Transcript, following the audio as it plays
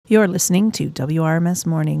You're listening to WRMS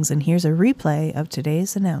Mornings, and here's a replay of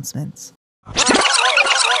today's announcements.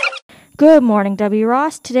 Good morning, W.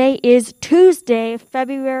 Ross. Today is Tuesday,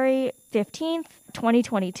 February 15th,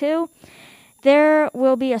 2022. There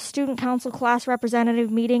will be a student council class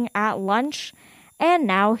representative meeting at lunch. And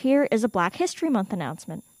now here is a Black History Month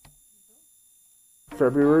announcement.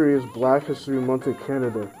 February is Black History Month in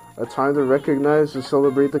Canada, a time to recognize and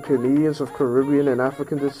celebrate the Canadians of Caribbean and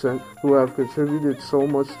African descent who have contributed so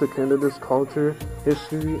much to Canada's culture,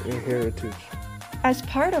 history, and heritage. As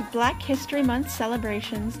part of Black History Month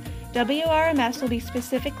celebrations, WRMS will be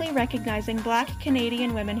specifically recognizing Black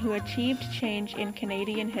Canadian women who achieved change in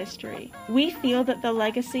Canadian history. We feel that the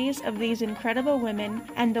legacies of these incredible women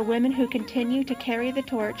and the women who continue to carry the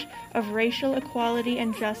torch of racial equality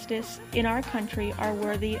and justice in our country are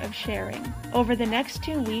worthy of sharing. Over the next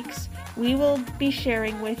 2 weeks, we will be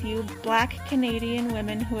sharing with you Black Canadian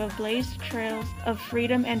women who have blazed trails of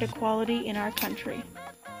freedom and equality in our country.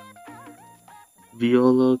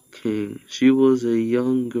 Viola King. She was a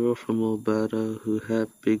young girl from Alberta who had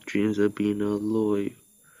big dreams of being a lawyer.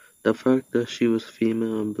 The fact that she was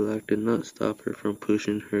female and black did not stop her from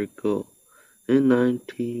pushing her goal. In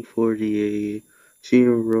 1948, she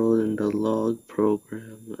enrolled in the law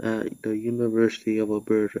program at the University of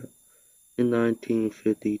Alberta. In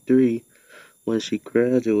 1953, when she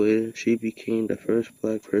graduated, she became the first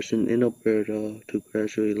black person in Alberta to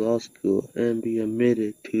graduate law school and be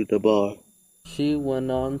admitted to the bar. She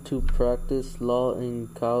went on to practice law in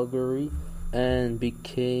Calgary and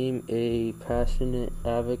became a passionate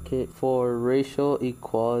advocate for racial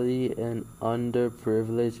equality and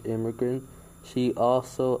underprivileged immigrants. She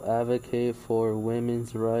also advocated for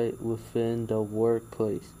women's rights within the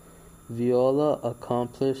workplace. Viola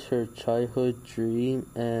accomplished her childhood dream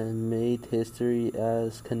and made history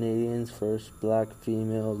as Canadians' first black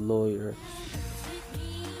female lawyer.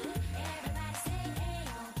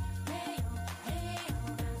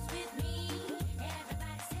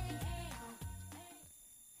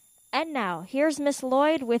 And now, here's Miss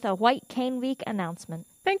Lloyd with a White Cane Week announcement.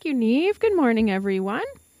 Thank you, Neve. Good morning, everyone.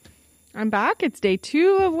 I'm back. It's day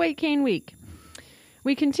 2 of White Cane Week.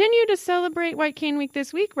 We continue to celebrate White Cane Week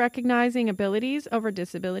this week, recognizing abilities over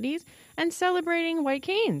disabilities and celebrating white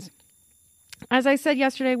canes. As I said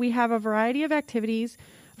yesterday, we have a variety of activities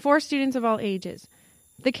for students of all ages.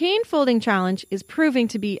 The Cane Folding Challenge is proving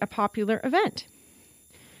to be a popular event.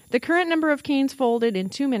 The current number of canes folded in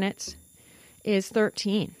 2 minutes is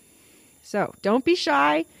 13. So don't be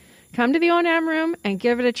shy. Come to the O&M room and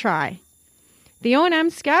give it a try. The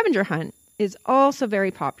O&M scavenger hunt is also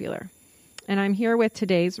very popular. And I'm here with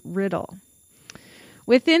today's riddle.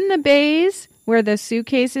 Within the bays where the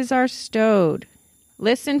suitcases are stowed,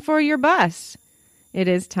 listen for your bus. It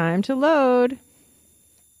is time to load.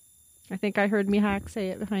 I think I heard Mihak say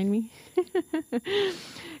it behind me.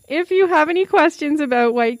 If you have any questions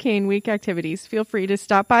about White Cane Week activities, feel free to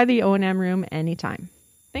stop by the O&M room anytime.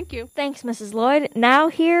 Thank you. Thanks, Mrs. Lloyd. Now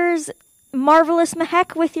here's Marvelous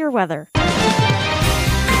Mehek with your weather.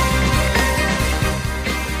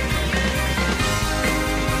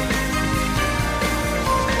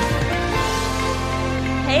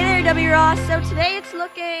 Hey there, W. Ross. So today it's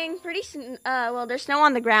looking pretty, there's snow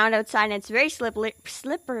on the ground outside and it's very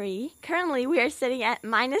slippery. Currently we are sitting at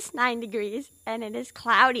 -9 degrees and it is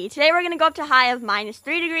cloudy. Today we're going to go up to a high of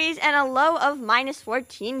 -3 degrees and a low of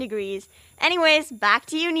 -14 degrees. Anyways, back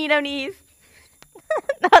to you, Neve.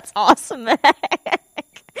 That's awesome, Mehek.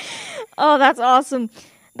 Oh, that's awesome.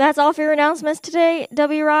 That's all for your announcements today,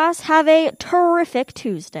 W. Ross. Have a terrific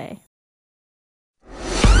Tuesday.